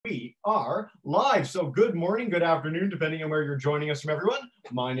are live. So good morning, good afternoon, depending on where you're joining us from, everyone.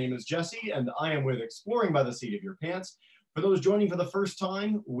 My name is Jesse, and I am with Exploring by the Seat of Your Pants. For those joining for the first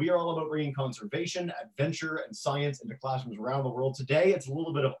time, we are all about bringing conservation, adventure, and science into classrooms around the world. Today, it's a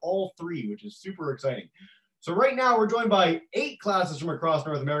little bit of all three, which is super exciting. So right now, we're joined by 8 classes from across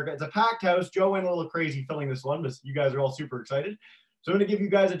North America. It's a packed house. Joe went a little crazy filling this one, but you guys are all super excited. So I'm going to give you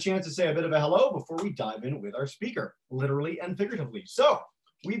guys a chance to say a bit of a hello before we dive in with our speaker, literally and figuratively. So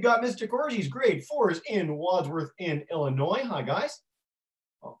we've got Mr. Corsi's grade 4s in Wadsworth in Illinois. Hi, guys.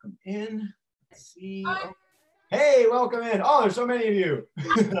 Welcome in. Let's see. Oh. Hey, welcome in. Oh, there's so many of you.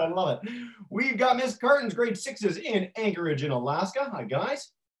 I love it. We've got Miss Carton's grade 6s in Anchorage in Alaska. Hi,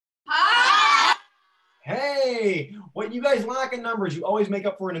 guys. Hi. Hey, what you guys lack in numbers, you always make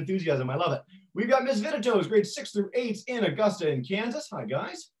up for in enthusiasm. I love it. We've got Miss Vitito's grade 6 through 8s in Augusta in Kansas. Hi,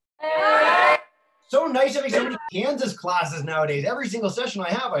 guys. Hey. So nice having so many Kansas classes nowadays. Every single session I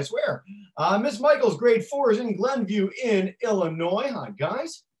have, I swear. Miss Michael's grade 4s in Glenview in Illinois. Hi,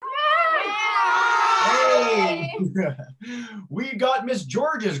 guys. Hey. We got Miss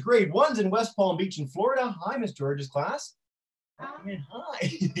George's grade 1s in West Palm Beach in Florida. Hi, Miss George's class. Hi.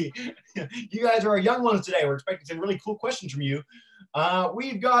 You guys are our young ones today. We're expecting some really cool questions from you.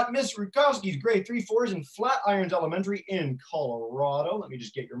 We've got Miss Rutkowski's grade 3-4s in Flatirons Elementary in Colorado. Let me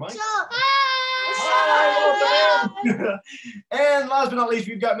just get your mic. Hi, and last but not least,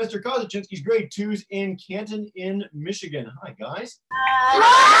 we've got Mr. Kozaczynski's grade 2s in Canton in Michigan. Hi, guys.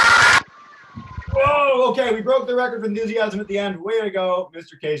 Whoa, okay, we broke the record for enthusiasm at the end. Way to go,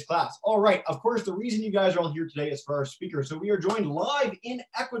 Mr. K's class. All right, of course, the reason you guys are all here today is for our speaker. So we are joined live in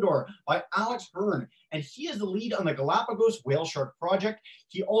Ecuador by Alex Hearn, and he is the lead on the Galapagos Whale Shark Project.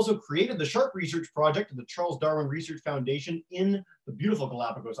 He also created the Shark Research Project of the Charles Darwin Research Foundation in the beautiful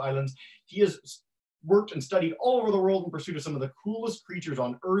Galapagos Islands. He has worked and studied all over the world in pursuit of some of the coolest creatures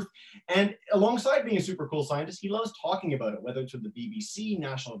on Earth. And alongside being a super cool scientist, he loves talking about it, whether it's with the BBC,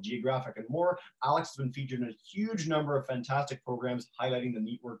 National Geographic, and more. Alex has been featured in a huge number of fantastic programs highlighting the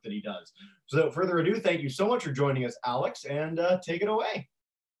neat work that he does. So without further ado, thank you so much for joining us, Alex, and take it away.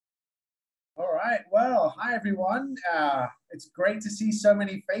 All right, well, hi everyone. It's great to see so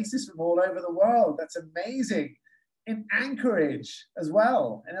many faces from all over the world. That's amazing. In Anchorage as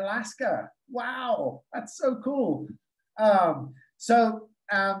well, in Alaska. Wow, that's so cool. Yeah,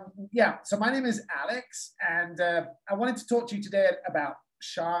 so my name is Alex, and I wanted to talk to you today about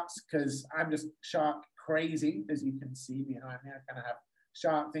sharks because I'm just shark crazy, as you can see. You know, I mean, I kind of have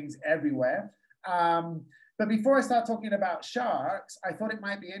shark things everywhere. But before I start talking about sharks, I thought it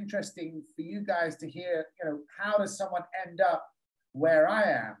might be interesting for you guys to hear, you know, how does someone end up where I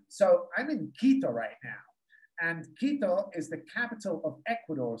am? So I'm in Quito right now. And Quito is the capital of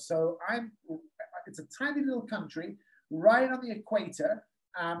Ecuador. So it's a tiny little country right on the equator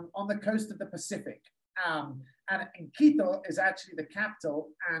on the coast of the Pacific. And Quito is actually the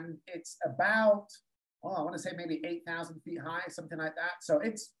capital, and it's about, I want to say maybe 8,000 feet high, something like that. So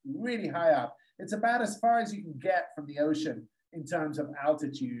it's really high up. It's about as far as you can get from the ocean in terms of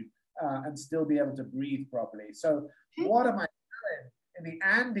altitude and still be able to breathe properly. So what am I doing in the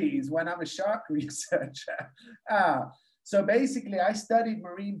Andes when I'm a shark researcher? So basically, I studied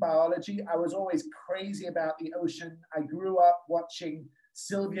marine biology. I was always crazy about the ocean. I grew up watching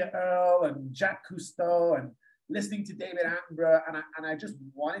Sylvia Earle and Jacques Cousteau and listening to David Attenborough, and I just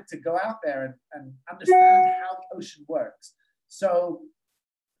wanted to go out there and understand how the ocean works. So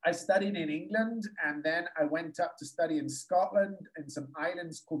I studied in England, and then I went up to study in Scotland in some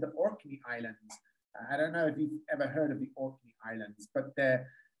islands called the Orkney Islands. I don't know if you've ever heard of the Orkney Islands, but they're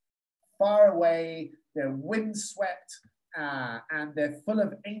far away, they're windswept, and they're full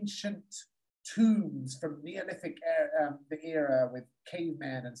of ancient tombs from Neolithic the era with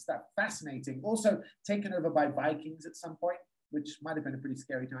cavemen and stuff. Fascinating. Also taken over by Vikings at some point, which might have been a pretty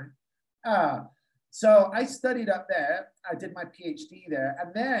scary time. So I studied up there. I did my PhD there.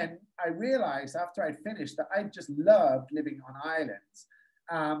 And then I realized after I finished that I just loved living on islands.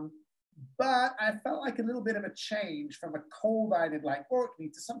 But I felt like a little bit of a change from a cold island like Orkney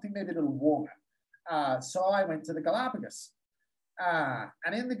to something maybe a little warmer. So I went to the Galapagos.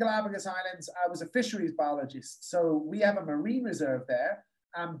 And in the Galapagos Islands, I was a fisheries biologist. So we have a marine reserve there,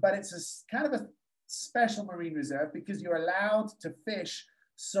 but it's a kind of a special marine reserve because you're allowed to fish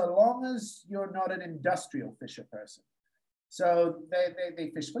so long as you're not an industrial fisher person. So they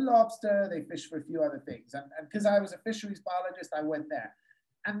fish for lobster, they fish for a few other things. And because I was a fisheries biologist, I went there.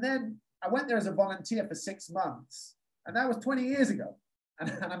 And then I went there as a volunteer for 6 months. And that was 20 years ago.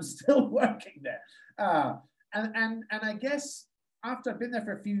 And I'm still working there. And I guess after I've been there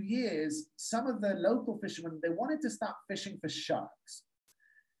for a few years, some of the local fishermen, they wanted to start fishing for sharks.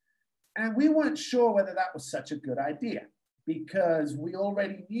 And we weren't sure whether that was such a good idea, because we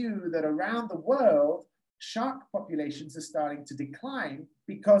already knew that around the world, shark populations are starting to decline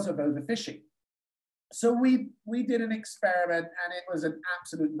because of overfishing. So we did an experiment, and it was an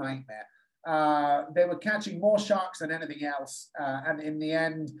absolute nightmare. They were catching more sharks than anything else. And in the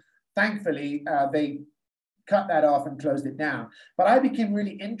end, thankfully, they cut that off and closed it down. But I became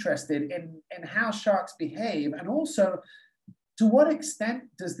really interested in how sharks behave, and also to what extent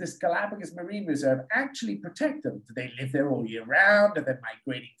does this Galapagos Marine Reserve actually protect them? Do they live there all year round? Are they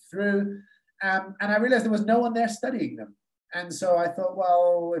migrating through? And I realized there was no one there studying them. And so I thought,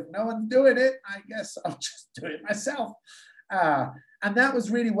 well, if no one's doing it, I guess I'll just do it myself. And that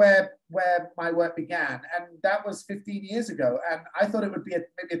was really where my work began. And that was 15 years ago. And I thought it would be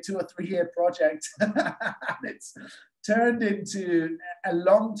maybe a 2 or 3 year project. And it's turned into a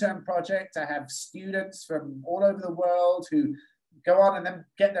long-term project. I have students from all over the world who go on and then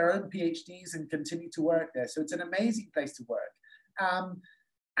get their own PhDs and continue to work there. So it's an amazing place to work.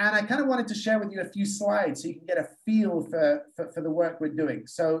 And I kind of wanted to share with you a few slides so you can get a feel for the work we're doing.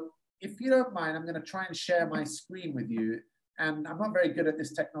 So if you don't mind, I'm going to try and share my screen with you. And I'm not very good at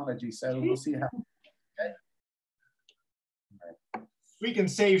this technology, so we'll see how. Okay. We can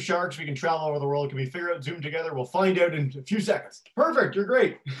save sharks. We can travel over the world. Can we figure out Zoom together? We'll find out in a few seconds. Perfect. You're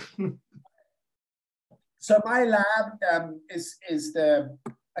great. So my lab is the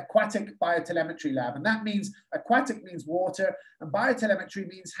aquatic biotelemetry lab, and that means aquatic means water, and biotelemetry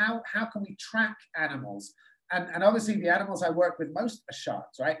means how can we track animals. And obviously the animals I work with most are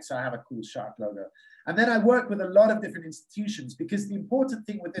sharks, right? So I have a cool shark logo. And then I work with a lot of different institutions, because the important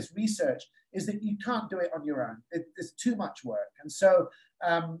thing with this research is that you can't do it on your own. There's too much work. And so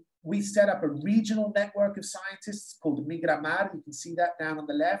we set up a regional network of scientists called Migramar. You can see that down on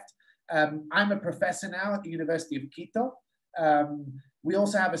the left. I'm a professor now at the University of Quito. We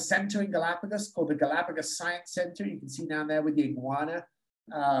also have a center in Galapagos called the Galapagos Science Center. You can see down there with the iguana.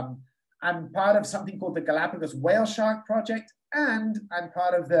 I'm part of something called the Galapagos Whale Shark Project, and I'm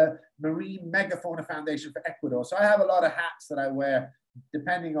part of the Marine Megafauna Foundation for Ecuador. So I have a lot of hats that I wear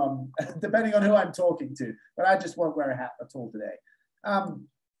depending on who I'm talking to, but I just won't wear a hat at all today.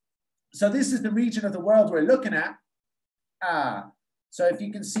 So this is the region of the world we're looking at. So if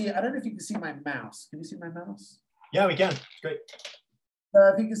you can see, I don't know if you can see my mouse. Can you see my mouse? Yeah, we can. It's great. So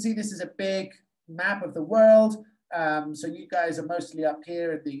if you can see, this is a big map of the world. So you guys are mostly up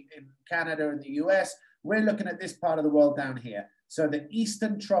here in Canada and the US. We're looking at this part of the world down here. So the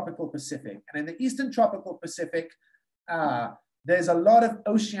Eastern Tropical Pacific. And in the Eastern Tropical Pacific, there's a lot of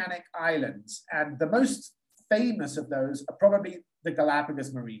oceanic islands. And the most famous of those are probably the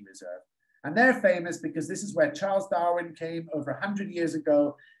Galapagos Marine Reserve. And they're famous because this is where Charles Darwin came over 100 years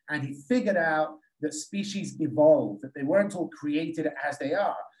ago, and he figured out that species evolved, that they weren't all created as they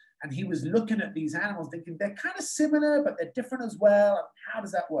are. And he was looking at these animals thinking they're kind of similar, but they're different as well. How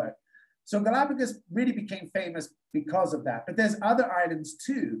does that work? So Galapagos really became famous because of that. But there's other islands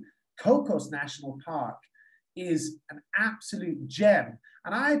too. Cocos National Park is an absolute gem.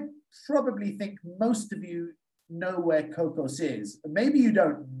 And I probably think most of you know where Cocos is. Maybe you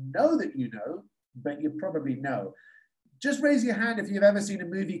don't know that you know, but you probably know. Just raise your hand if you've ever seen a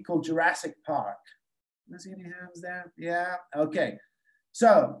movie called Jurassic Park. See any hands there? Yeah, okay.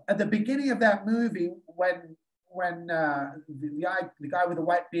 So at the beginning of that movie, when the guy with the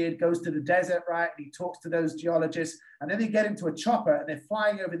white beard goes to the desert, right, and he talks to those geologists, and then they get into a chopper and they're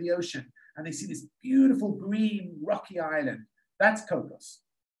flying over the ocean, and they see this beautiful green rocky island. That's Cocos.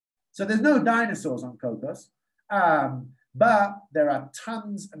 So there's no dinosaurs on Cocos, but there are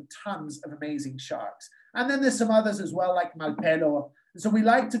tons and tons of amazing sharks. And then there's some others as well, like Malpelo. So we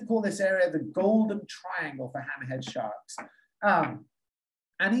like to call this area the golden triangle for hammerhead sharks.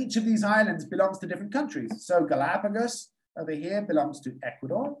 And each of these islands belongs to different countries. So Galapagos over here belongs to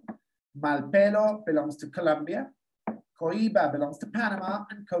Ecuador. Malpelo belongs to Colombia. Coiba belongs to Panama,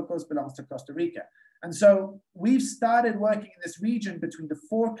 and Cocos belongs to Costa Rica. And so we've started working in this region between the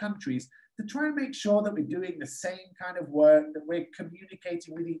 4 countries to try and make sure that we're doing the same kind of work, that we're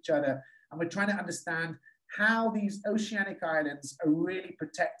communicating with each other, and we're trying to understand how these oceanic islands are really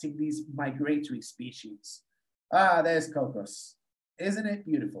protecting these migratory species. There's Cocos. Isn't it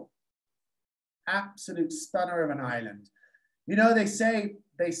beautiful? Absolute stunner of an island. You know, they say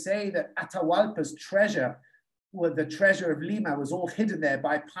that Atahualpa's treasure, well, the treasure of Lima, was all hidden there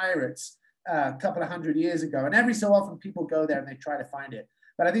by pirates a couple of 100 years ago. And every so often people go there and they try to find it.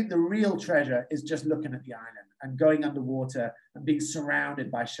 But I think the real treasure is just looking at the island and going underwater and being surrounded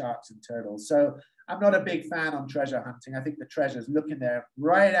by sharks and turtles. So I'm not a big fan on treasure hunting. I think the treasure's looking there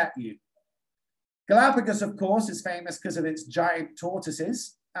right at you. Galapagos, of course, is famous because of its giant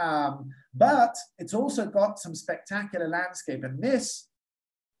tortoises. But it's also got some spectacular landscape. And this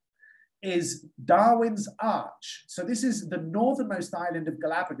is Darwin's Arch. So this is the northernmost island of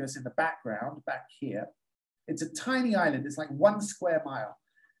Galapagos in the background, back here. It's a tiny island. It's like 1 square mile.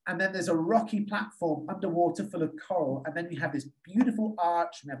 And then there's a rocky platform underwater full of coral. And then you have this beautiful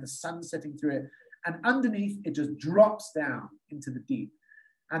arch, and you have the sun setting through it. And underneath, it just drops down into the deep.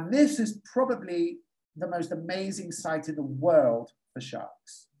 And this is probably the most amazing sight in the world for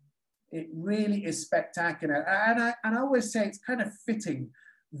sharks. It really is spectacular. And I always say it's kind of fitting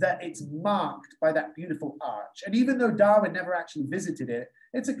that it's marked by that beautiful arch. And even though Darwin never actually visited it,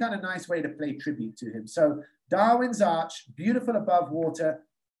 it's a kind of nice way to pay tribute to him. So Darwin's Arch, beautiful above water,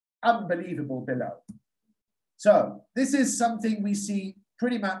 unbelievable below. So this is something we see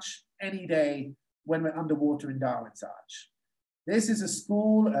pretty much any day when we're underwater in Darwin's Arch. This is a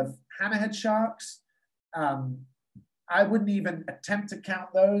school of hammerhead sharks. I wouldn't even attempt to count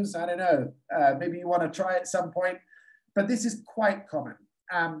those. I don't know, maybe you want to try at some point, but this is quite common.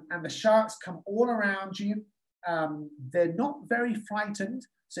 And the sharks come all around you. They're not very frightened,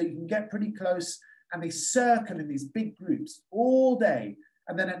 so you can get pretty close, and they circle in these big groups all day.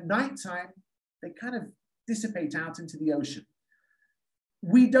 And then at nighttime, they kind of dissipate out into the ocean.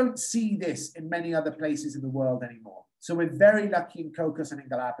 We don't see this in many other places in the world anymore. So we're very lucky in Cocos and in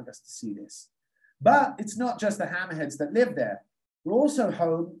Galapagos to see this. But it's not just the hammerheads that live there. We're also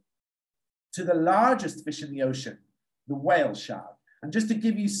home to the largest fish in the ocean, the whale shark. And just to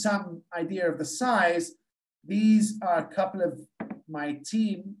give you some idea of the size, these are a couple of my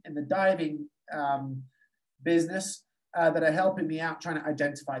team in the diving business that are helping me out trying to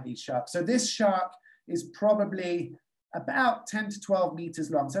identify these sharks. So this shark is probably about 10 to 12 meters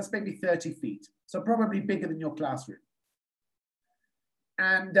long. So that's maybe 30 feet. So probably bigger than your classroom.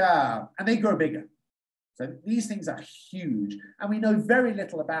 And they grow bigger. So these things are huge. And we know very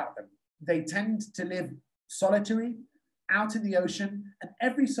little about them. They tend to live solitary, out in the ocean, and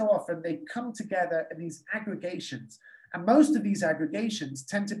every so often they come together in these aggregations. And most of these aggregations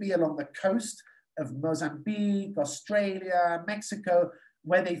tend to be along the coast of Mozambique, Australia, Mexico,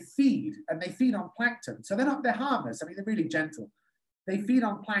 where they feed, and they feed on plankton. So they're harmless. I mean, they're really gentle. They feed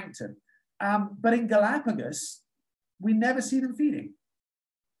on plankton. But in Galapagos, we never see them feeding.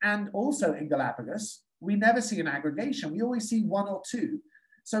 And also in Galapagos, we never see an aggregation. We always see 1 or 2.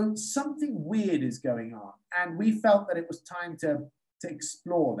 So something weird is going on. And we felt that it was time to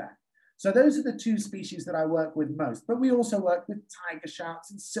explore that. So those are the 2 species that I work with most. But we also work with tiger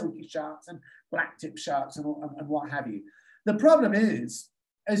sharks and silky sharks and blacktip sharks and what have you. The problem is,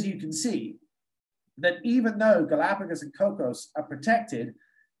 as you can see, that even though Galapagos and Cocos are protected,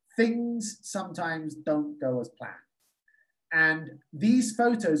 things sometimes don't go as planned. And these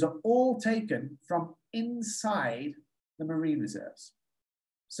photos are all taken from inside the marine reserves.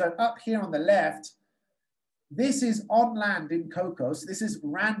 So up here on the left, this is on land in Cocos. This is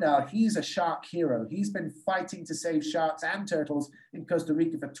Randall. He's a shark hero. He's been fighting to save sharks and turtles in Costa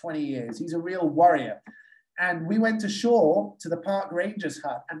Rica for 20 years. He's a real warrior. And we went ashore to the park ranger's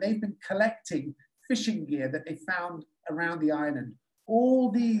hut, and they've been collecting fishing gear that they found around the island. All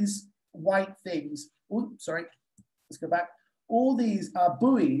these white things, oh, sorry, let's go back. All these are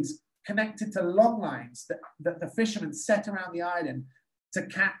buoys connected to long lines that the fishermen set around the island to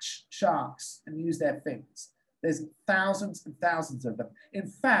catch sharks and use their fins. There's thousands and thousands of them. In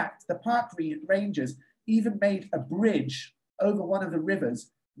fact, the park rangers even made a bridge over one of the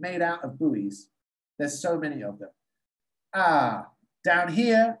rivers made out of buoys. There's so many of them. Down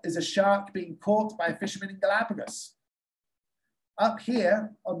here is a shark being caught by a fisherman in Galapagos. Up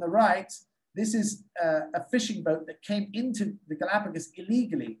here on the right, this is a fishing boat that came into the Galapagos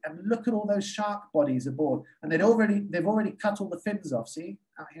illegally. And look at all those shark bodies aboard. And they've already cut all the fins off, see,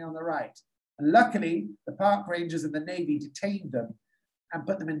 out here on the right. And luckily, the park rangers and the Navy detained them and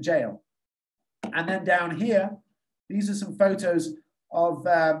put them in jail. And then down here, these are some photos of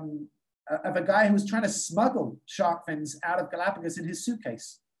a guy who was trying to smuggle shark fins out of Galapagos in his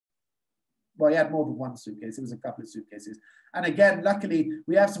suitcase. Well, he had more than one suitcase. It was a couple of suitcases. And again, luckily,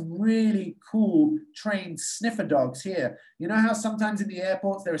 we have some really cool trained sniffer dogs here. You know how sometimes in the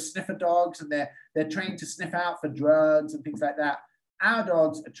airports there are sniffer dogs and they're trained to sniff out for drugs and things like that? Our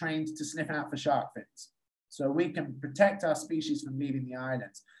dogs are trained to sniff out for shark fins. So we can protect our species from leaving the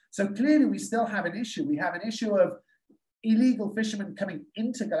islands. So clearly we still have an issue. We have an issue of illegal fishermen coming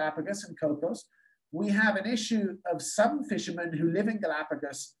into Galapagos and Cocos. We have an issue of some fishermen who live in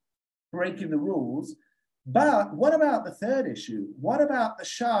Galapagos breaking the rules. But what about the third issue? What about the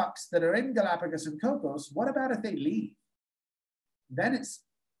sharks that are in Galapagos and Cocos? What about if they leave? Then it's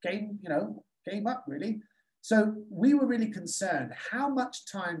game up really. So we were really concerned, how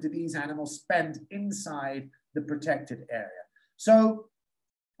much time do these animals spend inside the protected area? So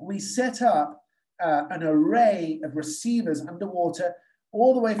we set up an array of receivers underwater,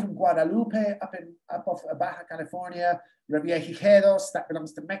 all the way from Guadalupe up off Baja California, Revillagigedos, that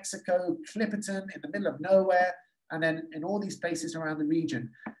belongs to Mexico, Clipperton in the middle of nowhere, and then in all these places around the region.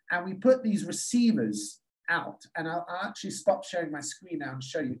 And we put these receivers out, and I'll actually stop sharing my screen now and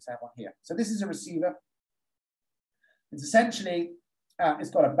show you, because I have one here. So this is a receiver. It's essentially, it's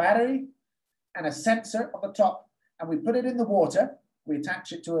got a battery and a sensor on the top, and we put it in the water. We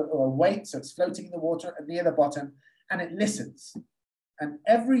attach it to a weight, so it's floating in the water and near the bottom, and it listens. And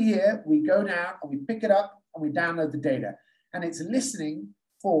every year we go down and we pick it up and we download the data. And it's listening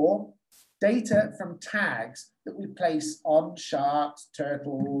for data from tags that we place on sharks,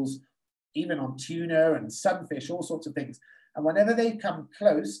 turtles, even on tuna and sunfish, all sorts of things. And whenever they come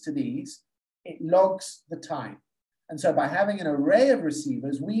close to these, it logs the time. And so by having an array of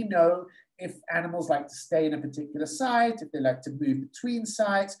receivers, we know if animals like to stay in a particular site, if they like to move between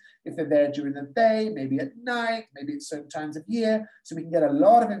sites, if they're there during the day, maybe at night, maybe at certain times of year. So we can get a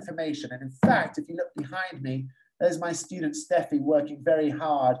lot of information. And in fact, if you look behind me, there's my student Steffi working very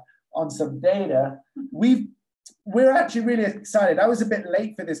hard on some data. We're actually really excited. I was a bit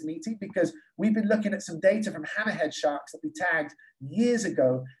late for this meeting because we've been looking at some data from hammerhead sharks that we tagged years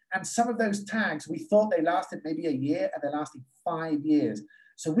ago. And some of those tags, we thought they lasted maybe a year, and they're lasting 5 years.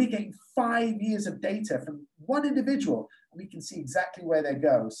 So we're getting 5 years of data from one individual, and we can see exactly where they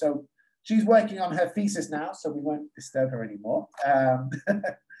go. So she's working on her thesis now, so we won't disturb her anymore. And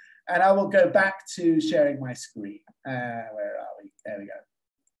I will go back to sharing my screen. Where are we? There we go.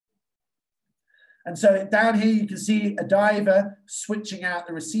 And so down here, you can see a diver switching out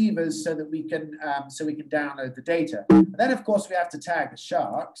the receivers so that we can download the data. And then, of course, we have to tag the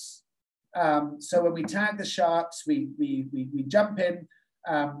sharks. So when we tag the sharks, we jump in.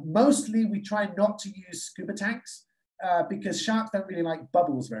 Mostly, we try not to use scuba tanks because sharks don't really like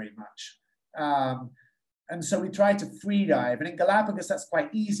bubbles very much. And so we try to free dive. And in Galapagos, that's quite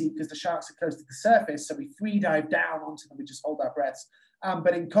easy because the sharks are close to the surface. So we free dive down onto them. We just hold our breaths.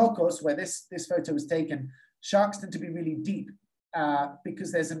 But in Cocos, where this photo was taken, sharks tend to be really deep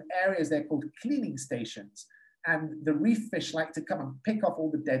because there's some areas there called cleaning stations. And the reef fish like to come and pick off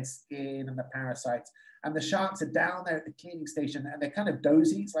all the dead skin and the parasites. And the sharks are down there at the cleaning station, and they're kind of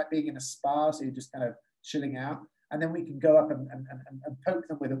dozy. It's like being in a spa, so you're just kind of chilling out. And then we can go up and poke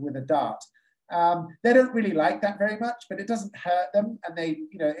them with a dart. They don't really like that very much, but it doesn't hurt them. And they,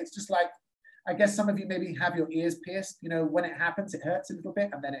 it's just like, I guess some of you maybe have your ears pierced. When it happens, it hurts a little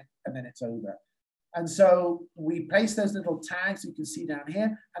bit, and then it's over. And so we place those little tags you can see down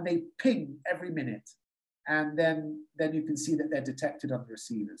here, and they ping every minute. And then you can see that they're detected on the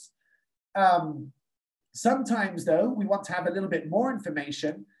receivers. Sometimes, though, we want to have a little bit more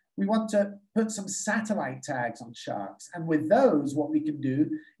information. We want to put some satellite tags on sharks. And with those, what we can do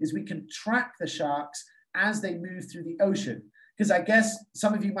is we can track the sharks as they move through the ocean. Because I guess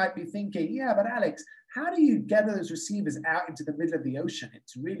some of you might be thinking, yeah, but Alex, how do you get those receivers out into the middle of the ocean?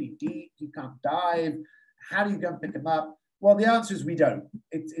 It's really deep, you can't dive. How do you go and pick them up? Well, the answer is we don't.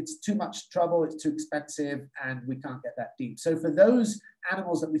 It's too much trouble, it's too expensive, and we can't get that deep. So for those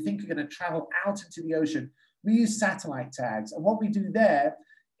animals that we think are going to travel out into the ocean, we use satellite tags. And what we do there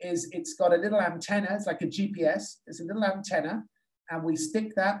is it's got a little antenna, it's like a GPS, it's a little antenna, and we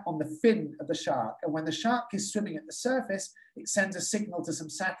stick that on the fin of the shark. And when the shark is swimming at the surface, it sends a signal to some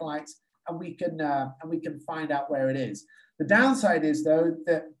satellites, and we can find out where it is. The downside is, though,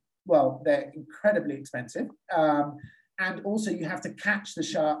 that, well, they're incredibly expensive. And also you have to catch the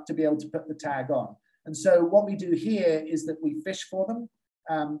shark to be able to put the tag on. And so what we do here is that we fish for them.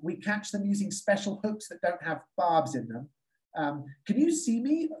 We catch them using special hooks that don't have barbs in them. Can you see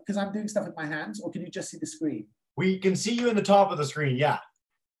me? Because I'm doing stuff with my hands, or can you just see the screen? We can see you in the top of the screen, yeah.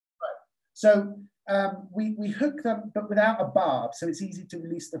 Right. So we hook them, but without a barb, so it's easy to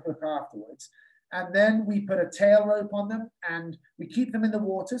release the hook afterwards. And then we put a tail rope on them, and we keep them in the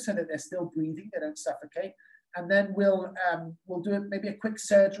water so that they're still breathing, they don't suffocate. And then we'll do maybe a quick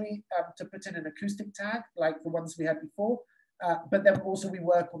surgery to put in an acoustic tag, like the ones we had before. But then also we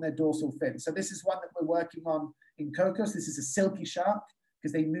work on their dorsal fin. So this is one that we're working on in Cocos. This is a silky shark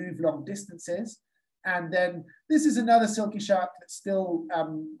because they move long distances. And then this is another silky shark that's still,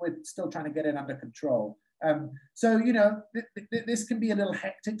 we're still trying to get it under control. So, this can be a little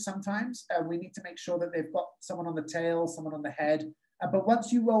hectic sometimes. We need to make sure that they've got someone on the tail, someone on the head. But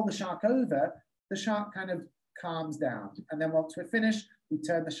once you roll the shark over, the shark kind of calms down. And then once we're finished, we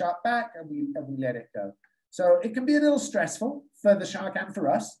turn the shark back and we let it go. So it can be a little stressful for the shark and for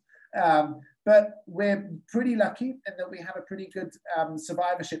us. but we're pretty lucky in that we have a pretty good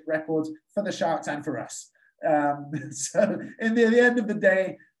survivorship record for the sharks and for us. So in the end of the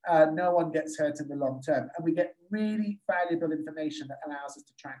day, no one gets hurt in the long term, and we get really valuable information that allows us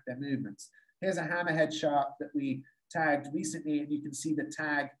to track their movements. Here's a hammerhead shark that we tagged recently, and you can see the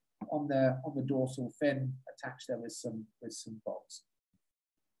tag on the dorsal fin attached there with some bolts.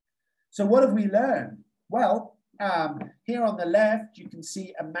 So what have we learned? Well, here on the left, you can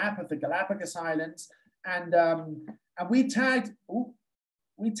see a map of the Galapagos Islands, and we tagged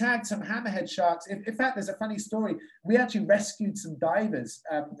some hammerhead sharks. In fact, there's a funny story. We actually rescued some divers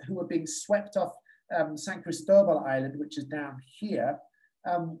who were being swept off San Cristobal Island, which is down here.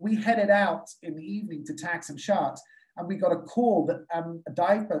 We headed out in the evening to tag some sharks, and we got a call that a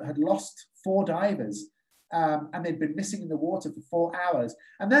dive boat had lost 4 divers, and they'd been missing in the water for 4 hours.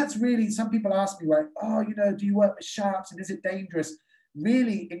 And that's really, some people ask me, like, oh, you know, do you work with sharks and is it dangerous?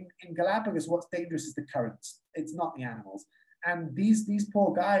 Really, in Galapagos, what's dangerous is the currents. It's not the animals. And these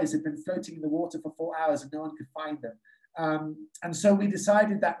poor guys had been floating in the water for 4 hours and no one could find them. And so we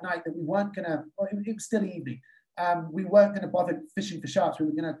decided that night that we weren't gonna, well, it was still evening, we weren't going to bother fishing for sharks. We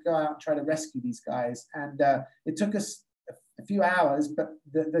were going to go out and try to rescue these guys. And it took us a few hours, but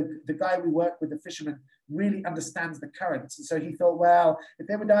the guy we worked with, the fisherman, really understands the currents. And so he thought, well, if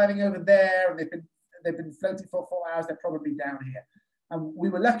they were diving over there and they've been floating for 4 hours, they're probably down here. And we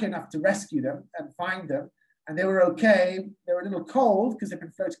were lucky enough to rescue them and find them. And they were okay. They were a little cold because they've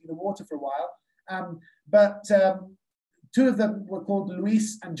been floating in the water for a while. But 2 of them were called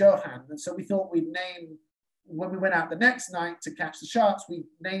Luis and Johan. And so we thought we'd name, when we went out the next night to catch the sharks, we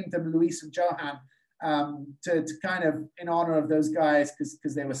named them Luis and Johan to kind of in honor of those guys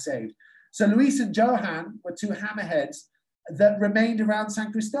because they were saved. So Luis and Johan were 2 hammerheads that remained around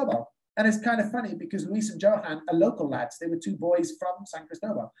San Cristobal. And it's kind of funny because Luis and Johan are local lads. They were 2 boys from San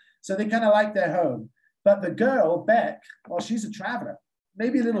Cristobal. So they kind of like their home. But the girl, Beck, well, she's a traveler,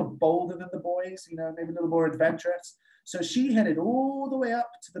 maybe a little bolder than the boys, you know, maybe a little more adventurous. So she headed all the way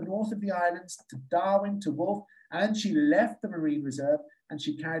up to the north of the islands, to Darwin, to Wolf, and she left the marine reserve and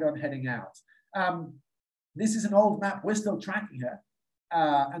she carried on heading out. This is an old map. We're still tracking her.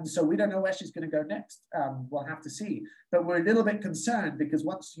 And so we don't know where she's going to go next. We'll have to see. But we're a little bit concerned because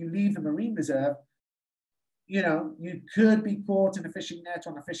once you leave the marine reserve, you know, you could be caught in a fishing net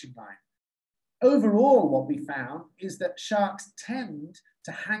on a fishing line. Overall, what we found is that sharks tend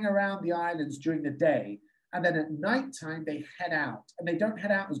to hang around the islands during the day, and then at nighttime they head out. And they don't head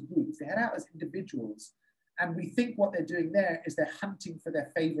out as groups, they head out as individuals. And we think what they're doing there is they're hunting for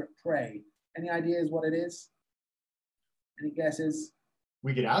their favorite prey. Any ideas what it is? Any guesses?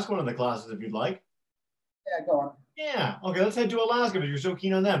 We could ask one of the classes if you'd like. Yeah, go on. Yeah, okay, let's head to Alaska because you're so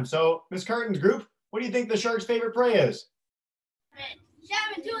keen on them. So, Miss Carton's group, what do you think the shark's favorite prey is?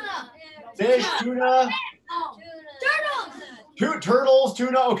 Salmon, tuna. Fish, tuna. Turtles. Turtles,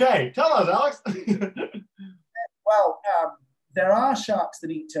 tuna. Okay, tell us, Alex. Well, there are sharks that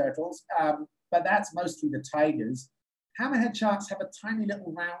eat turtles, but that's mostly the tigers. Hammerhead sharks have a tiny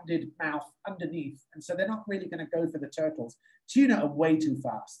little rounded mouth underneath, and so they're not really going to go for the turtles. Tuna are way too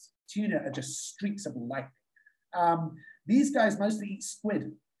fast. Tuna are just streaks of lightning. These guys mostly eat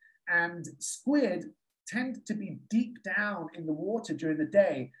squid, and squid tend to be deep down in the water during the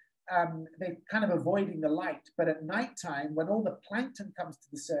day. They're kind of avoiding the light, but at nighttime, when all the plankton comes to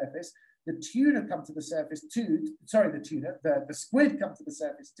the surface, the tuna come to the surface too. Sorry, the squid come to the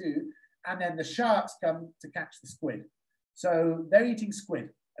surface too, and then the sharks come to catch the squid. So they're eating squid,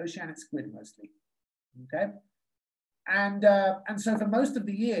 oceanic squid mostly. Okay, and so for most of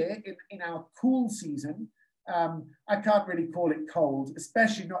the year in our cool season, I can't really call it cold,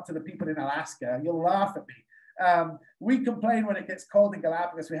 especially not to the people in Alaska. You'll laugh at me. We complain when it gets cold in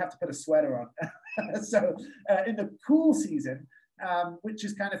Galapagos, we have to put a sweater on. So in the cool season, which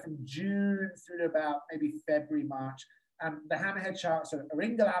is kind of from June through to about maybe February, March, the hammerhead sharks are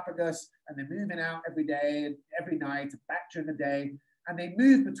in Galapagos and they're moving out every day, every night, back during the day, and they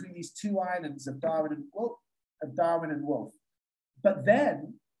move between these 2 islands of Darwin and Wolf. But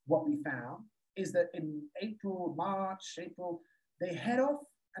then what we found is that in March, April, they head off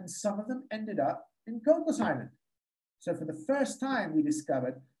and some of them ended up in Cocos Island. So for the first time, we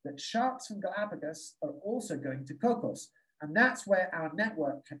discovered that sharks from Galapagos are also going to Cocos. And that's where our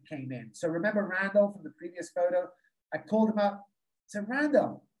network came in. So remember Randall from the previous photo? I called him up, said,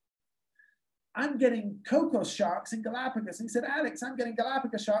 Randall, I'm getting Cocos sharks in Galapagos. And he said, Alex, I'm getting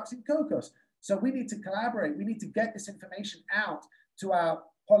Galapagos sharks in Cocos. So we need to collaborate. We need to get this information out to our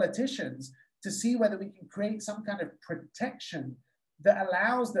politicians to see whether we can create some kind of protection that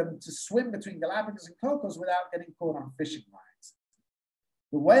allows them to swim between Galapagos and Cocos without getting caught on fishing lines.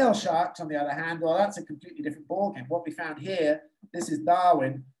 The whale sharks, on the other hand, well, that's a completely different ballgame. What we found here, this is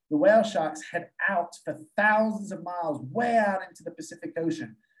Darwin, the whale sharks head out for thousands of miles, way out into the Pacific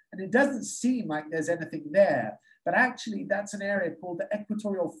Ocean. And it doesn't seem like there's anything there, but actually that's an area called the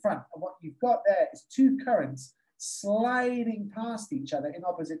equatorial front. And what you've got there is two currents sliding past each other in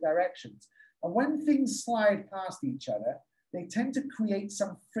opposite directions. And when things slide past each other, they tend to create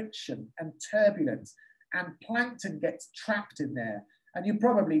some friction and turbulence, and plankton gets trapped in there. And you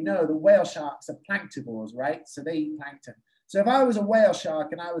probably know the whale sharks are planktivores, right? So they eat plankton. So if I was a whale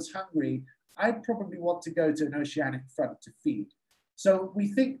shark and I was hungry, I'd probably want to go to an oceanic front to feed. So we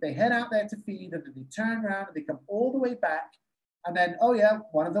think they head out there to feed, and then they turn around and they come all the way back. And then, oh yeah,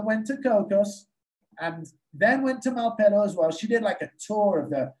 one of them went to Cocos and then went to Malpelo as well. She did like a tour of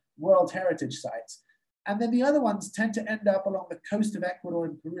the World Heritage sites. And then the other ones tend to end up along the coast of Ecuador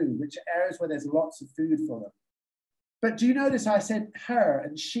and Peru, which are areas where there's lots of food for them. But do you notice I said her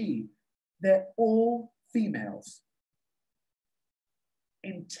and she? They're all females.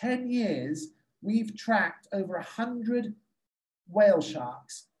 In 10 years, we've tracked over 100 whale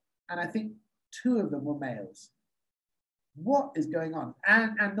sharks, and I think 2 of them were males. What is going on?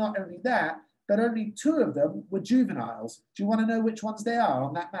 And not only that, but only 2 of them were juveniles. Do you want to know which ones they are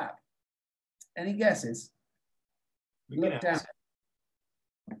on that map? Any guesses? Look down.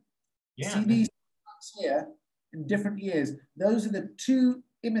 Yeah. See these here in different years. Those are the 2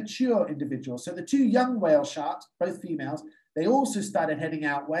 immature individuals. So the 2 young whale sharks, both females, they also started heading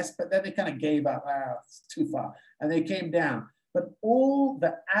out west, but then they kind of gave up. Ah, it's too far. And they came down. But all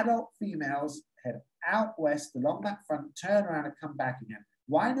the adult females head out west along that front, turn around and come back again.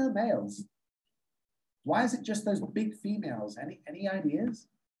 Why no males? Why is it just those big females? Any ideas?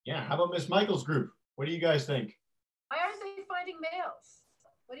 Yeah, how about Miss Michael's group? What do you guys think? Why aren't they finding males?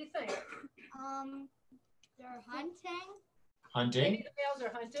 What do you think? They're hunting. Hunting? Maybe the males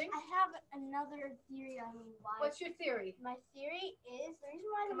are hunting? I have another theory on why. What's your theory? My theory is the reason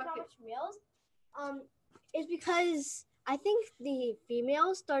why Come there's up not much males is because I think the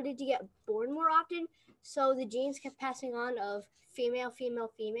females started to get born more often, so the genes kept passing on of female,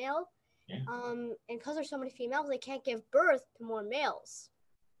 female, female. Yeah. And because there's so many females, they can't give birth to more males.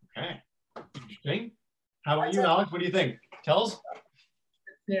 Okay, interesting. How about you, Alex? What do you think? Tell us.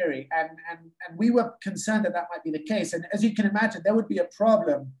 Theory, and we were concerned that that might be the case. And as you can imagine, there would be a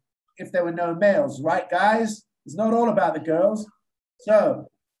problem if there were no males, right, guys? It's not all about the girls. So,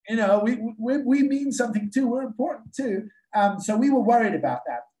 you know, we mean something too. We're important too. So we were worried about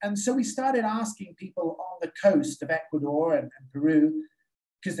that. And so we started asking people on the coast of Ecuador and Peru,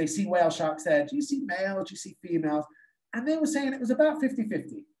 because they see whale sharks there. Do you see males? Do you see females? And they were saying it was about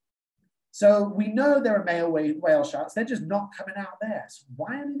 50-50. So we know there are male whale sharks. They're just not coming out there. So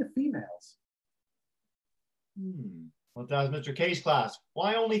why only the females? Well, that was Mr. K's class.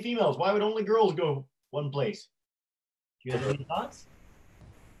 Why only females? Why would only girls go one place? Do you have any thoughts?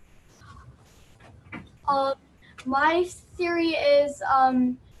 My theory is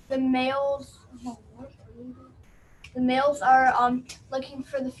the males are looking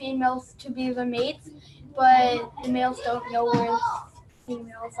for the females to be the mates, but the males don't know where the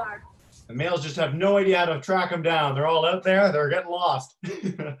females are. The males just have no idea how to track them down. They're all out there. They're getting lost. I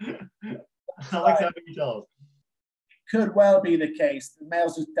like that you tell us. Could well be the case. The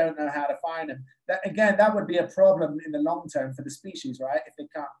males just don't know how to find them. That, again, that would be a problem in the long term for the species, right? If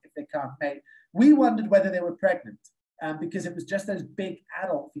they can't mate. We wondered whether they were pregnant because it was just those big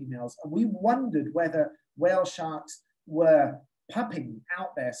adult females, and we wondered whether whale sharks were pupping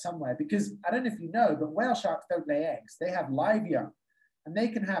out there somewhere. Because I don't know if you know, but whale sharks don't lay eggs. They have live young, and they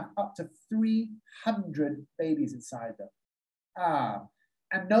can have up to 300 babies inside them.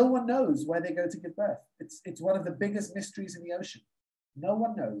 And no one knows where they go to give birth. It's one of the biggest mysteries in the ocean. No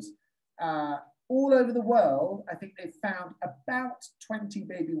one knows. All over the world, I think they've found about 20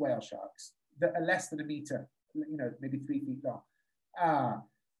 baby whale sharks that are less than a meter, you know, maybe 3 feet long.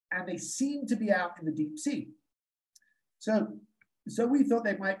 And they seem to be out in the deep sea. So we thought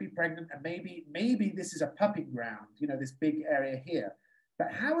they might be pregnant, and maybe this is a pupping ground, you know, this big area here.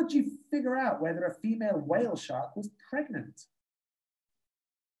 But how would you figure out whether a female whale shark was pregnant?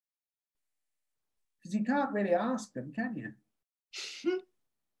 Because you can't really ask them, can you?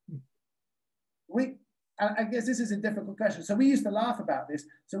 I guess this is a difficult question. So we used to laugh about this.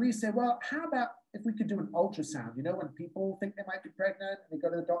 So we used to say, well, how about if we could do an ultrasound? You know, when people think they might be pregnant, and they go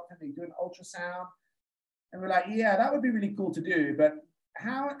to the doctor and they do an ultrasound. And we're like, yeah, that would be really cool to do. But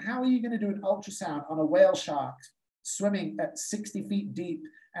how are you going to do an ultrasound on a whale shark swimming at 60 feet deep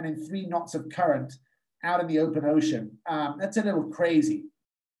and in 3 knots of current out in the open ocean? That's a little crazy.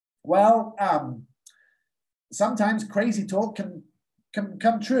 Well, sometimes crazy talk can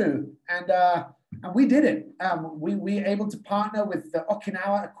come true. And we did it. We were able to partner with the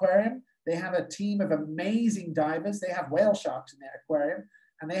Okinawa Aquarium. They have a team of amazing divers. They have whale sharks in their aquarium,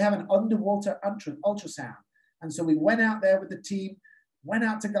 and they have an underwater ultrasound. And so we went out there with the team, went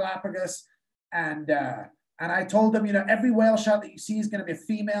out to Galapagos, and I told them, you know, every whale shark that you see is going to be a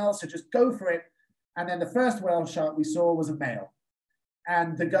female, so just go for it. And then the first whale shark we saw was a male.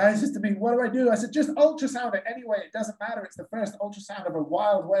 And the guy says to me, what do I do? I said, just ultrasound it anyway. It doesn't matter. It's the first ultrasound of a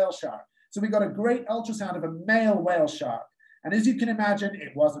wild whale shark. So we got a great ultrasound of a male whale shark. And as you can imagine,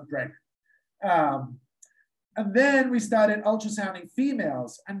 it wasn't pregnant. And then we started ultrasounding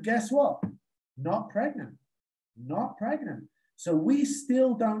females. And guess what? Not pregnant. Not pregnant. So we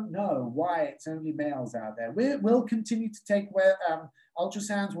still don't know why it's only males out there. We'll continue to take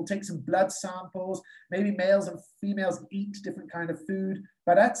ultrasounds. We'll take some blood samples. Maybe males and females eat different kind of food,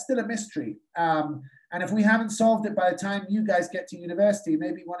 but that's still a mystery. And if we haven't solved it by the time you guys get to university,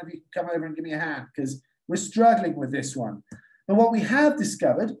 maybe one of you can come over and give me a hand, because we're struggling with this one. But what we have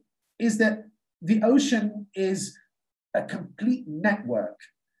discovered is that the ocean is a complete network.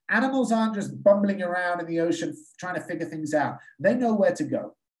 Animals aren't just bumbling around in the ocean trying to figure things out. They know where to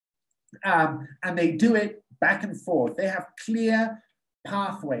go. And they do it back and forth. They have clear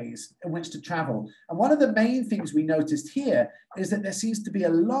pathways in which to travel. And one of the main things we noticed here is that there seems to be a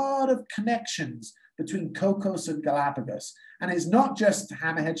lot of connections between Cocos and Galapagos. And it's not just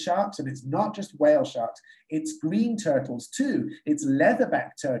hammerhead sharks, and it's not just whale sharks. It's green turtles too. It's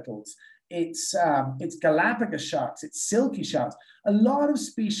leatherback turtles. It's Galapagos sharks, it's silky sharks. A lot of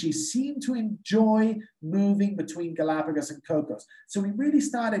species seem to enjoy moving between Galapagos and Cocos. So we really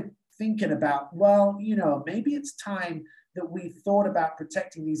started thinking about, well, you know, maybe it's time that we thought about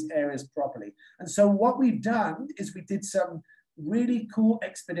protecting these areas properly. And so what we've done is we did some really cool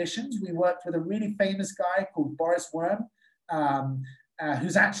expeditions. We worked with a really famous guy called Boris Worm,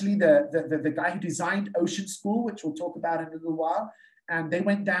 who's actually the guy who designed Ocean School, which we'll talk about in a little while. And they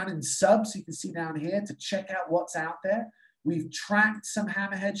went down in subs, you can see down here, to check out what's out there. We've tracked some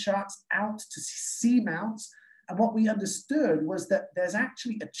hammerhead sharks out to seamounts. And what we understood was that there's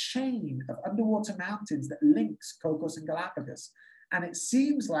actually a chain of underwater mountains that links Cocos and Galapagos. And it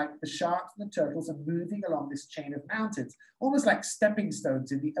seems like the sharks and the turtles are moving along this chain of mountains, almost like stepping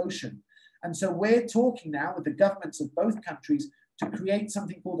stones in the ocean. And so we're talking now with the governments of both countries to create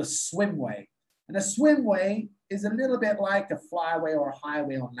something called a swimway. And a swimway is a little bit like a flyaway or a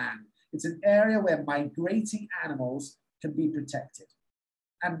highway on land. It's an area where migrating animals can be protected.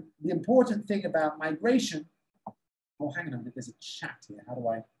 And the important thing about migration, oh, hang on a minute, there's a chat here. How do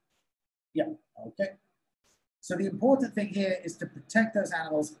I? Yeah, okay. So the important thing here is to protect those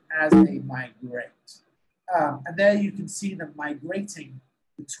animals as they migrate. And there you can see them migrating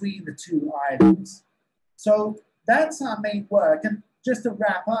between the two islands. So that's our main work. And just to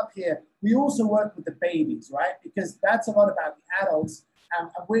wrap up here, we also work with the babies, right? Because that's a lot about the adults. And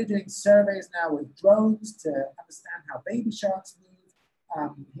we're doing surveys now with drones to understand how baby sharks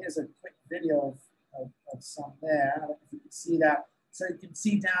move. Here's a quick video of some there. I don't know if you can see that. So you can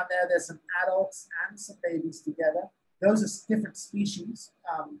see down there, there's some adults and some babies together. Those are different species,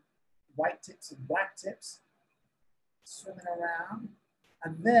 white tips and black tips, swimming around.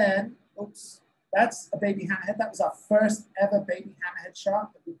 And then, oops, that's a baby hammerhead. That was our first ever baby hammerhead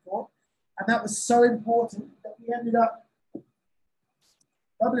shark that we caught. And that was so important that we ended up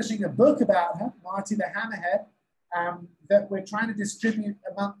publishing a book about her, Marty the Hammerhead, that we're trying to distribute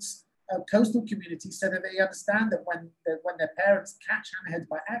amongst coastal communities so that they understand that when their parents catch hammerheads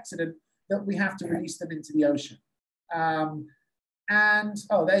by accident, that we have to release them into the ocean. And,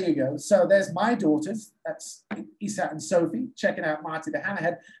 oh, there you go. So there's my daughters. That's Isa and Sophie, checking out Marty the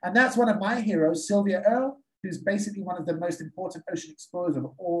Hammerhead. And that's one of my heroes, Sylvia Earle, who's basically one of the most important ocean explorers of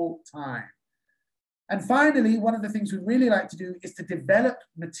all time. And finally, one of the things we really like to do is to develop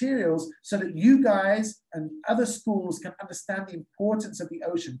materials so that you guys and other schools can understand the importance of the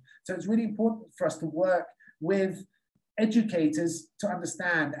ocean. So it's really important for us to work with educators to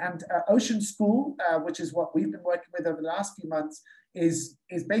understand. And Ocean School, which is what we've been working with over the last few months, is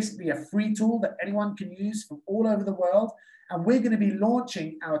basically a free tool that anyone can use from all over the world. And we're going to be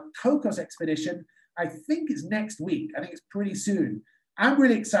launching our Cocos expedition, I think it's next week. I think it's pretty soon. I'm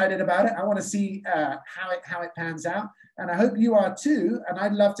really excited about it. I want to see how it pans out. And I hope you are too. And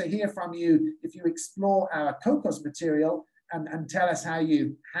I'd love to hear from you if you explore our Cocos material and tell us how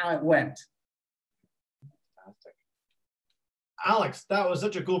it went. Fantastic. Alex, that was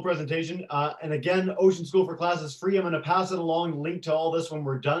such a cool presentation. And again, Ocean School for Class is free. I'm going to pass it along, link to all this when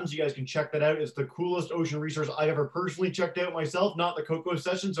we're done, so you guys can check that out. It's the coolest ocean resource I've ever personally checked out myself, not the Cocos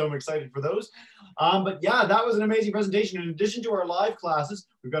session, so I'm excited for those. But yeah, that was an amazing presentation. In addition to our live classes,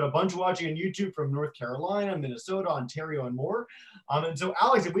 we've got a bunch watching on YouTube from North Carolina, Minnesota, Ontario, and more. And so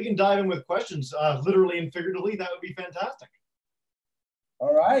Alex, if we can dive in with questions, literally and figuratively, that would be fantastic.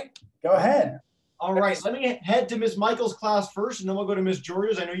 All right, go ahead. All right, let me head to Ms. Michael's class first, and then we'll go to Ms.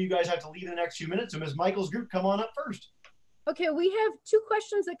 George's. I know you guys have to leave in the next few minutes, so Ms. Michael's group, come on up first. Okay, we have two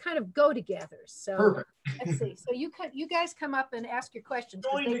questions that kind of go together. So Perfect. let's see. So you guys come up and ask your questions.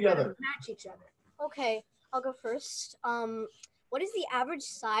 Going They together. kind of match each other. Okay, I'll go first. What is the average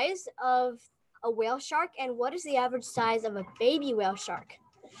size of a whale shark, and what is the average size of a baby whale shark?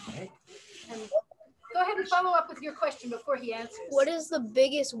 And go ahead and follow up with your question before he answers. What is the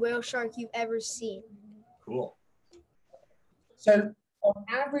biggest whale shark you've ever seen? Cool. So on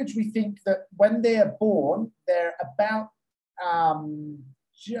average, we think that when they are born, they're about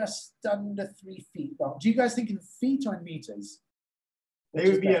just under 3 feet long. Do you guys think in feet or in meters?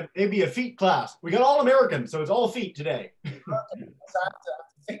 They'd be a feet class. We got all Americans, so it's all feet today.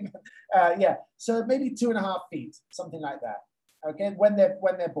 Yeah, so maybe 2.5 feet, something like that. Okay, when they're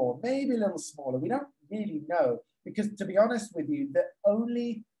born, maybe a little smaller. We don't really know, because to be honest with you, the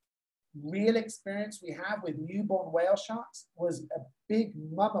only real experience we have with newborn whale sharks was a big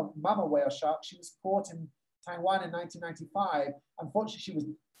mama whale shark. She was caught in Taiwan in 1995.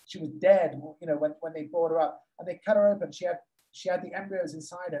 Unfortunately, she was dead. You know, when they brought her up and they cut her open, she had the embryos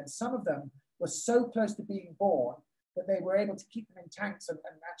inside her, and some of them were so close to being born that they were able to keep them in tanks and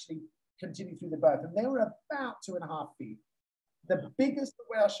actually continue through the birth. And they were about 2.5 feet. The biggest the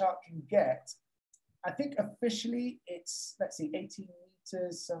whale shark can get, I think officially it's, let's see, 18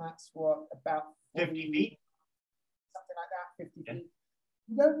 meters. So that's what, about 50 feet? Something like that, 50 feet.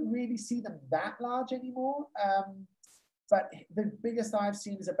 You don't really see them that large anymore. But the biggest I've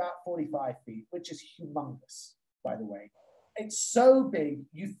seen is about 45 feet, which is humongous, by the way. It's so big,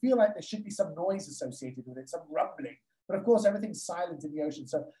 you feel like there should be some noise associated with it, some rumbling. But of course, everything's silent in the ocean.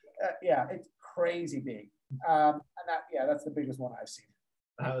 So yeah, it's crazy big. And that's the biggest one I've seen.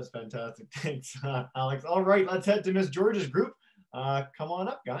 That was fantastic. Thanks, Alex. All right, let's head to Miss George's group. Come on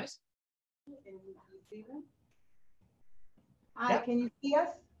up, guys. Can you see them? Hi, can you see us?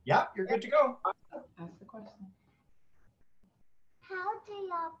 Yeah, you're good to go. Ask the question. How do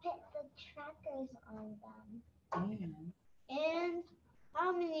y'all put the trackers on them? And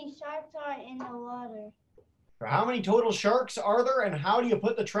how many sharks are in the water? How many total sharks are there, and how do you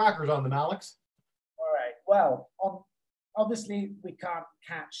put the trackers on them, Alex? All right. Well, obviously we can't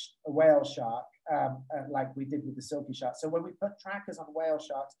catch a whale shark like we did with the silky shark. So when we put trackers on whale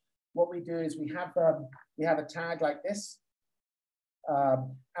sharks, what we do is we have a tag like this,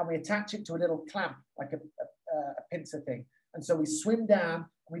 and we attach it to a little clamp, like a pincer thing. And so we swim down,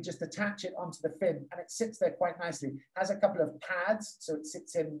 and we just attach it onto the fin, and it sits there quite nicely. It has a couple of pads, so it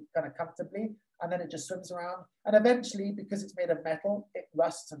sits in kind of comfortably, and then it just swims around. And eventually, because it's made of metal, it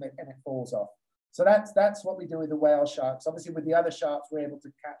rusts and it falls off. So that's what we do with the whale sharks. Obviously, with the other sharks, we're able to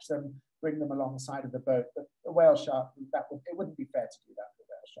catch them, bring them alongside of the boat. But the whale shark, it wouldn't be fair to do that with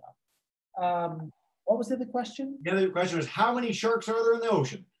a whale shark. What was the other question? The other question was, how many sharks are there in the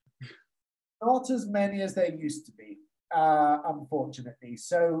ocean? Not as many as there used to be, unfortunately.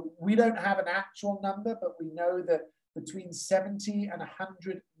 So we don't have an actual number, but we know that between 70 and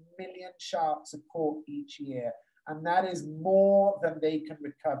 100 million sharks are caught each year. And that is more than they can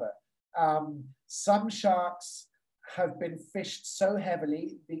recover. Some sharks have been fished so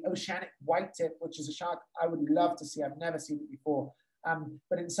heavily, the oceanic white-tip, which is a shark I would love to see, I've never seen it before,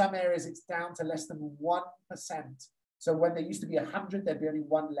 but in some areas it's down to less than 1%. So when there used to be 100, there'd be only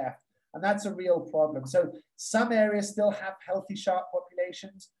 1 left. And that's a real problem. So some areas still have healthy shark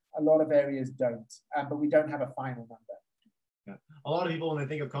populations, a lot of areas don't, but we don't have a final number. Yeah. A lot of people, when they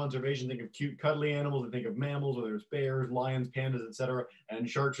think of conservation, think of cute, cuddly animals. They think of mammals, whether it's bears, lions, pandas, etc. And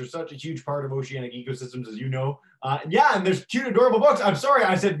sharks are such a huge part of oceanic ecosystems, as you know. Yeah, and there's cute, adorable books. I'm sorry,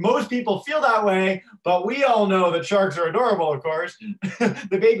 I said most people feel that way, but we all know that sharks are adorable, of course.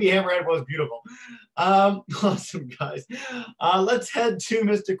 The baby hammerhead was beautiful. Awesome, guys. Let's head to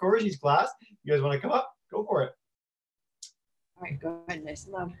Mr. Corsi's class. You guys want to come up? Go for it. All right, go ahead, nice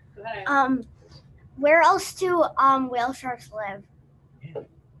and loud. Go ahead. Where else do whale sharks live? Yeah.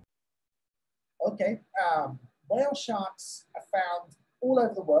 Okay, whale sharks are found all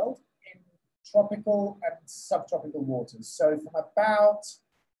over the world in tropical and subtropical waters. So from about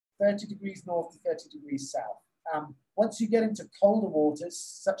 30 degrees north to 30 degrees south. Once you get into colder waters,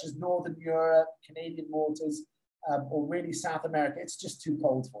 such as Northern Europe, Canadian waters, or really South America, it's just too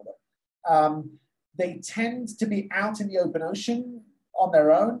cold for them. They tend to be out in the open ocean on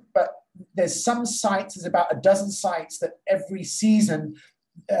their own, but there's some sites, there's about a dozen sites that every season,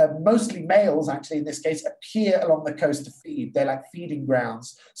 mostly males actually in this case, appear along the coast to feed. They're like feeding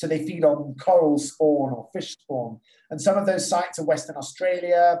grounds. So they feed on coral spawn or fish spawn. And some of those sites are Western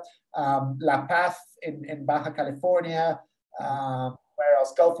Australia, La Paz in Baja California, where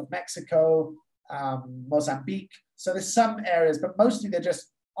else? Gulf of Mexico, Mozambique. So there's some areas, but mostly they're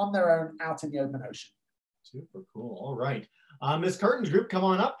just on their own out in the open ocean. Super cool. All right. Miss Carton's group, come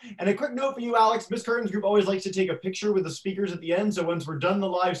on up. And a quick note for you, Alex. Miss Carton's group always likes to take a picture with the speakers at the end. So once we're done the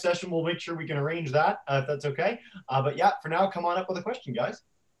live session, we'll make sure we can arrange that, if that's okay. But yeah, for now, come on up with a question, guys.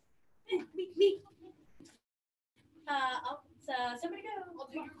 Me. Somebody go. I'll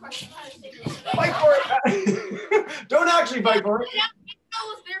do your question. Fight for it. Don't actually fight for it. I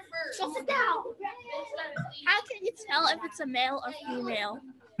was there first. So sit down. How can you tell if it's a male or female?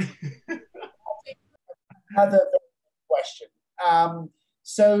 Another question.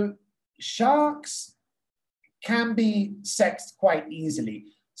 So sharks can be sexed quite easily.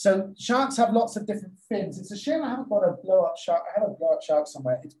 So sharks have lots of different fins. It's a shame I haven't got a blow-up shark. I have a blow-up shark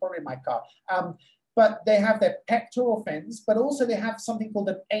somewhere. It's probably in my car. But they have their pectoral fins, but also they have something called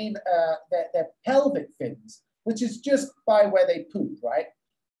their pelvic fins, which is just by where they poop, right?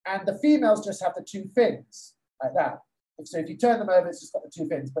 And the females just have the two fins, like that. So if you turn them over, it's just got the two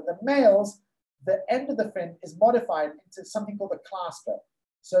fins. But the males, the end of the fin is modified into something called a clasper.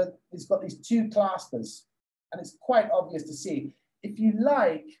 So it's got these two claspers, and it's quite obvious to see. If you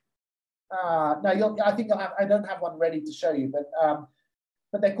like, I think you'll have, I don't have one ready to show you,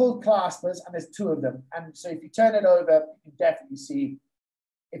 but they're called claspers, and there's two of them. And so if you turn it over, you can definitely see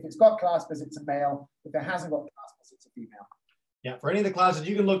if it's got claspers, it's a male. If it hasn't got claspers, it's a female. Yeah, for any of the classes,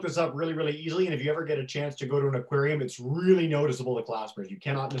 you can look this up really, really easily. And if you ever get a chance to go to an aquarium, it's really noticeable, the claspers. You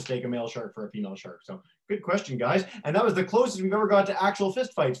cannot mistake a male shark for a female shark. So good question, guys. And that was the closest we've ever got to actual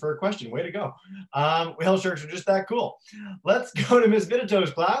fist fights for a question. Way to go. Whale sharks are just that cool. Let's go to Miss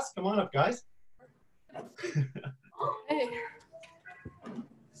Vitito's class. Come on up, guys. Hey.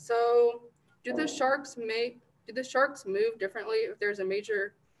 So do the sharks move differently if there's a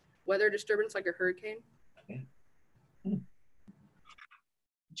major weather disturbance like a hurricane?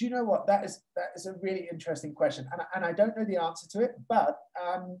 Do you know what? That is a really interesting question, and I don't know the answer to it. But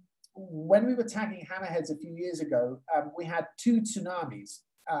when we were tagging hammerheads a few years ago, we had two tsunamis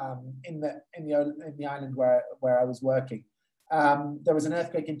in the island where I was working. There was an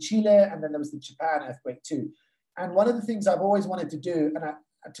earthquake in Chile, and then there was the Japan earthquake too. And one of the things I've always wanted to do,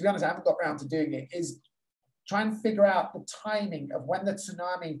 and to be honest, I haven't got around to doing it, is try and figure out the timing of when the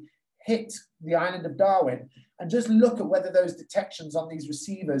tsunami hit the island of Darwin, and just look at whether those detections on these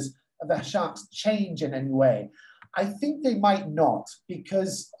receivers of the sharks change in any way. I think they might not,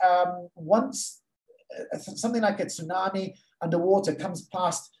 because once something like a tsunami underwater comes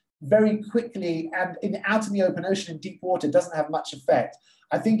past very quickly and out in the open ocean in deep water doesn't have much effect,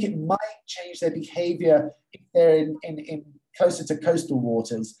 I think it might change their behavior if they're in closer to coastal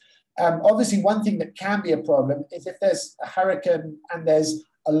waters. Obviously, one thing that can be a problem is if there's a hurricane and there's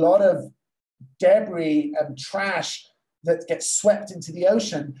a lot of debris and trash that gets swept into the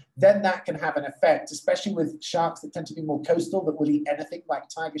ocean, then that can have an effect, especially with sharks that tend to be more coastal, that will eat anything, like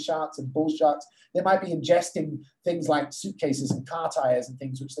tiger sharks and bull sharks. They might be ingesting things like suitcases and car tires and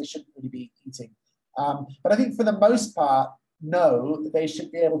things which they shouldn't really be eating. But I think for the most part, no, they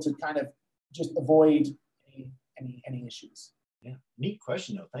should be able to kind of just avoid any issues. Yeah, neat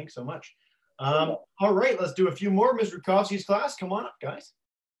question though. Thanks so much. All right, let's do a few more. Ms. Rutkowski's class, come on up, guys.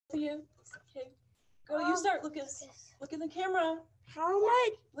 See you. Okay, go. You start. Look in the camera.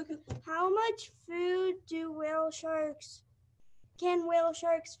 How much food can whale sharks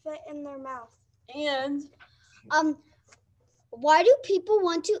fit in their mouth? And why do people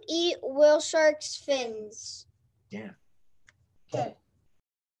want to eat whale sharks' fins? Yeah. Okay.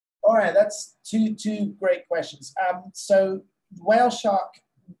 All right, that's two great questions. So whale sharks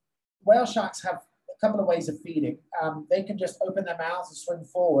have a couple of ways of feeding. They can just open their mouths and swim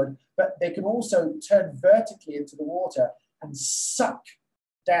forward, but they can also turn vertically into the water and suck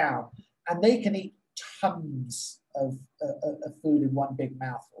down, and they can eat tons of food in one big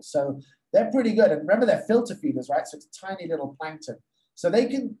mouthful. So they're pretty good. And remember, they're filter feeders, right? So it's tiny little plankton. So they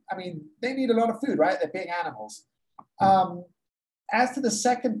can, they need a lot of food, right? They're big animals. As to the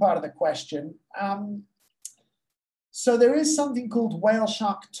second part of the question, so there is something called whale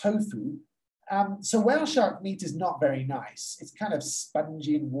shark tofu. So whale shark meat is not very nice. It's kind of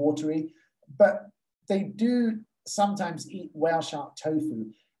spongy and watery, but they do sometimes eat whale shark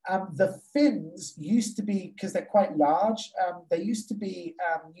tofu. The fins used to be, because they're quite large, they used to be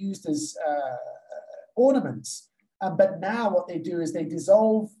used as ornaments. But now what they do is they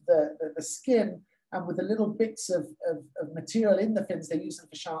dissolve the skin, and with the little bits of material in the fins, they use them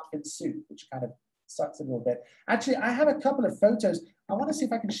for shark fin soup, which kind of sucks a little bit. Actually, I have a couple of photos. I want to see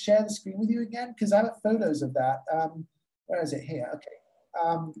if I can share the screen with you again, because I have photos of that. Where is it? Here. Okay.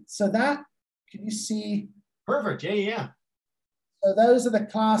 So that, can you see? Perfect. Yeah, yeah. So those are the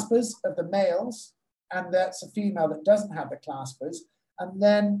claspers of the males, and that's a female that doesn't have the claspers. And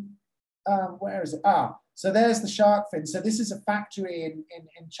then, where is it? So there's the shark fin. So this is a factory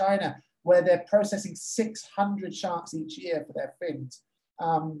in China where they're processing 600 sharks each year for their fins,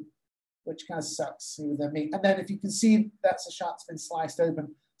 which kind of sucks with their meat. And then if you can see, that's a shark's fin sliced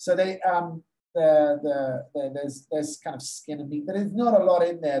open. So they, there's kind of skin and meat, but there's not a lot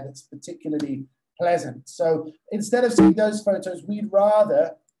in there that's particularly pleasant. So instead of seeing those photos, we'd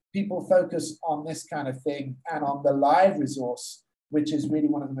rather people focus on this kind of thing and on the live resource, which is really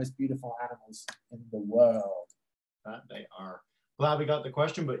one of the most beautiful animals in the world. That they are. Glad we got the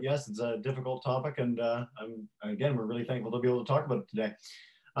question, but yes, it's a difficult topic, and again, we're really thankful to be able to talk about it today.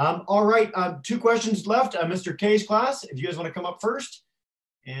 All right, 2 questions left. Mr. K's class, if you guys want to come up first,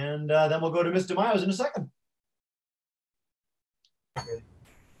 and then we'll go to Ms. DeMaio's in a second.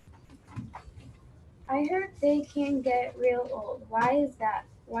 I heard they can get real old. Why is that?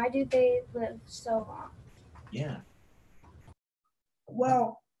 Why do they live so long? Yeah.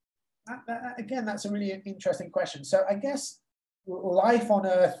 Well, again, that's a really interesting question. So I guess life on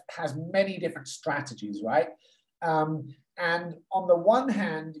Earth has many different strategies, right? And on the one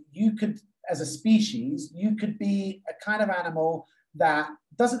hand, you could, as a species, you could be a kind of animal that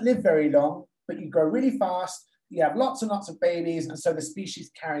doesn't live very long, but you grow really fast, you have lots and lots of babies, and so the species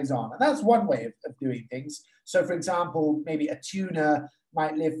carries on. And that's one way of doing things. So for example, maybe a tuna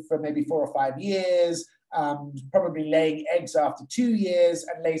might live for maybe 4 or 5 years, probably laying eggs after 2 years,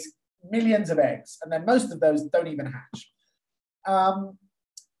 and lays millions of eggs. And then most of those don't even hatch. And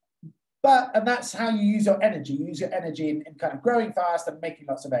that's how you use your energy. You use your energy in kind of growing fast and making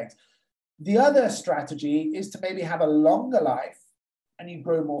lots of eggs. The other strategy is to maybe have a longer life, and you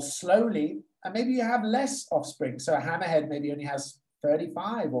grow more slowly, and maybe you have less offspring. So a hammerhead maybe only has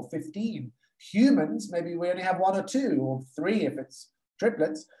 35 or 15. Humans, maybe we only have 1 or 2 or 3 if it's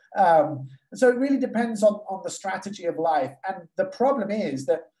triplets. So it really depends on the strategy of life. And the problem is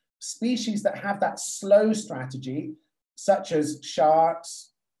that species that have that slow strategy, such as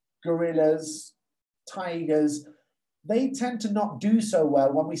sharks, gorillas, tigers, they tend to not do so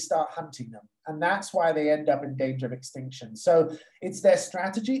well when we start hunting them. And that's why they end up in danger of extinction. So it's their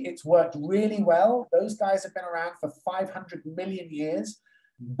strategy. It's worked really well. Those guys have been around for 500 million years,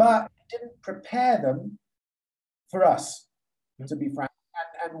 but it didn't prepare them for us, to be frank.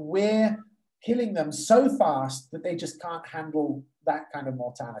 And we're killing them so fast that they just can't handle that kind of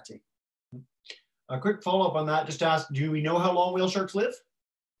mortality. A quick follow-up on that, just to ask, do we know how long whale sharks live?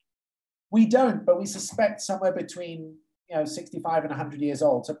 We don't, but we suspect somewhere between 65 and 100 years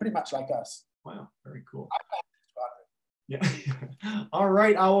old. So pretty much like us. Wow, very cool. Yeah. All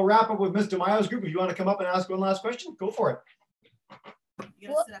right, I will wrap up with Ms. DeMaio's group. If you want to come up and ask one last question, go for it. You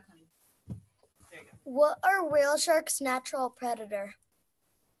gotta sit up, honey. There you go. What are whale sharks' natural predator?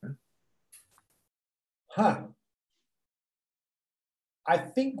 I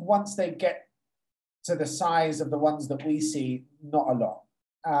think once they get to the size of the ones that we see, not a lot.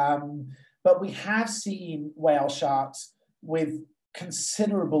 But we have seen whale sharks with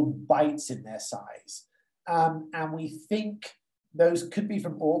considerable bites in their size. And we think those could be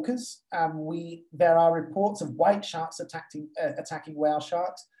from orcas. There are reports of white sharks attacking whale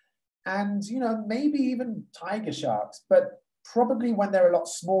sharks, and maybe even tiger sharks, but probably when they're a lot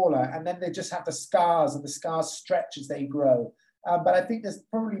smaller, and then they just have the scars, and the scars stretch as they grow. But I think there's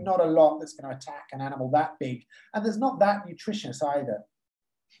probably not a lot that's going to attack an animal that big, and there's not that nutritious either.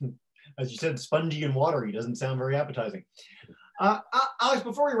 As you said, spongy and watery doesn't sound very appetizing. Alex,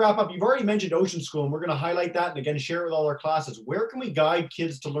 before we wrap up, you've already mentioned Ocean School, and we're going to highlight that and again share it with all our classes. Where can we guide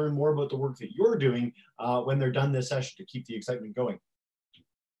kids to learn more about the work that you're doing when they're done this session to keep the excitement going?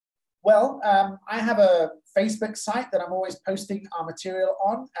 Well, I have a Facebook site that I'm always posting our material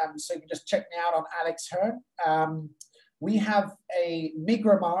on, so you can just check me out on Alex Hearn. We have a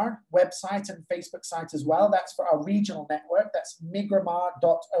Migramar website and Facebook site as well. That's for our regional network. That's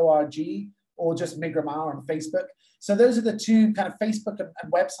migramar.org, or just Migramar on Facebook. So those are the two kind of Facebook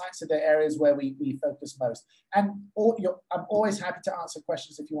and websites are the areas where we focus most. And I'm always happy to answer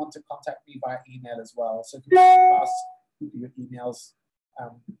questions if you want to contact me via email as well. So if you want to pass your emails,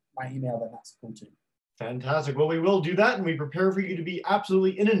 my email, then that's cool too. Fantastic. Well, we will do that, and we prepare for you to be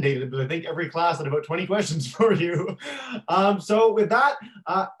absolutely inundated, but I think every class had about 20 questions for you. So with that,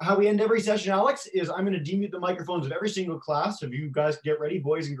 how we end every session, Alex, is I'm going to demute the microphones of every single class. So if you guys get ready,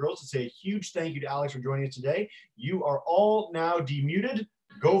 boys and girls, to say a huge thank you to Alex for joining us today. You are all now demuted.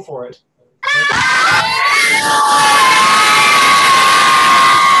 Go for it.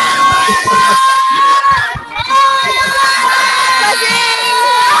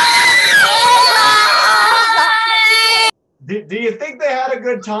 Do you think they had a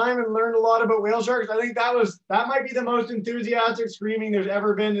good time and learned a lot about whale sharks? I think that might be the most enthusiastic screaming there's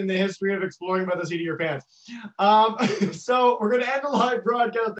ever been in the history of Exploring by the Seat of Your Pants. So we're going to end the live broadcast.